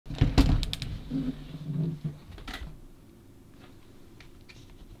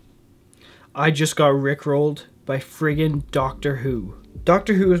I just got rickrolled by friggin' Doctor Who.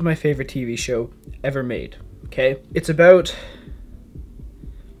 Doctor Who is my favorite TV show ever made, okay? It's about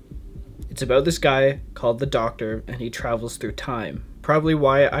this guy called the Doctor, and he travels through time. Probably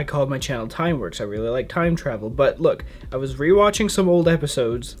why I called my channel Timeworks. I really like time travel. But look, I was rewatching some old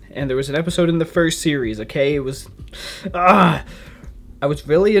episodes, and there was an episode in the first series, okay? It was... I was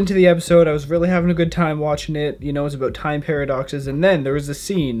really into the episode. I was really having a good time watching it. You know, it's about time paradoxes. And then there was a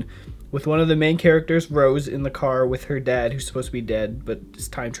scene with one of the main characters, Rose, in the car with her dad, who's supposed to be dead, but it's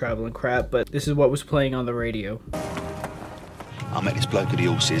time travel and crap. But this is what was playing on the radio. I met this bloke at the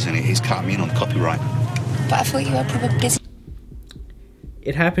horses, and he's cutting me in on the copyright. But I thought you were probably busy.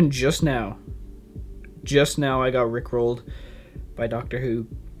 It happened just now. Just now I got rickrolled by Doctor Who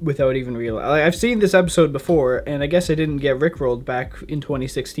without even realizing. I've seen this episode before, and I guess I didn't get rickrolled back in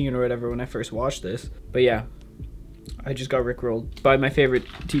 2016 or whatever when I first watched this. But yeah, I just got rickrolled by my favorite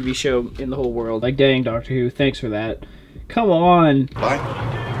TV show in the whole world. Like, dang, Doctor Who, thanks for that. Come on. Bye.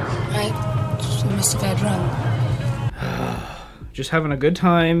 Right, so we must have heard wrong. Just having a good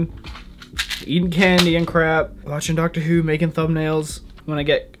time, eating candy and crap, watching Doctor Who, making thumbnails when I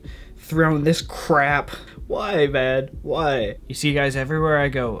get thrown this crap. Why, man? Why? You see, guys, everywhere I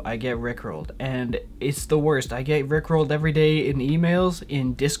go, I get rickrolled, and it's the worst. I get rickrolled every day in emails,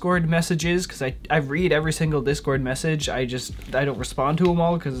 in Discord messages, because I read every single Discord message. I don't respond to them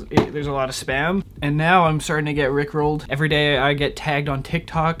all because there's a lot of spam. And now I'm starting to get rickrolled. Every day I get tagged on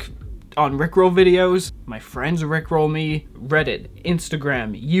TikTok on rickroll videos. My friends rickroll me. Reddit,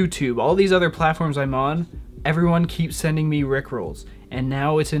 Instagram, YouTube, all these other platforms I'm on, everyone keeps sending me rickrolls. And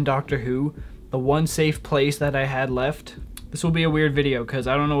now it's in Doctor Who, the one safe place that I had left. This will be a weird video because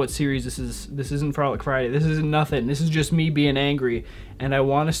I don't know what series this is. This isn't Frolic Friday. This isn't nothing. This is just me being angry. And I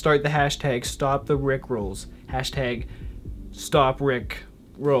want to start the hashtag stop the rickrolls. Hashtag stop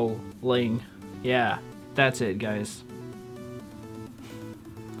rickrolling. Yeah, that's it, guys.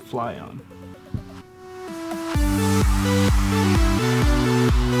 Fly on.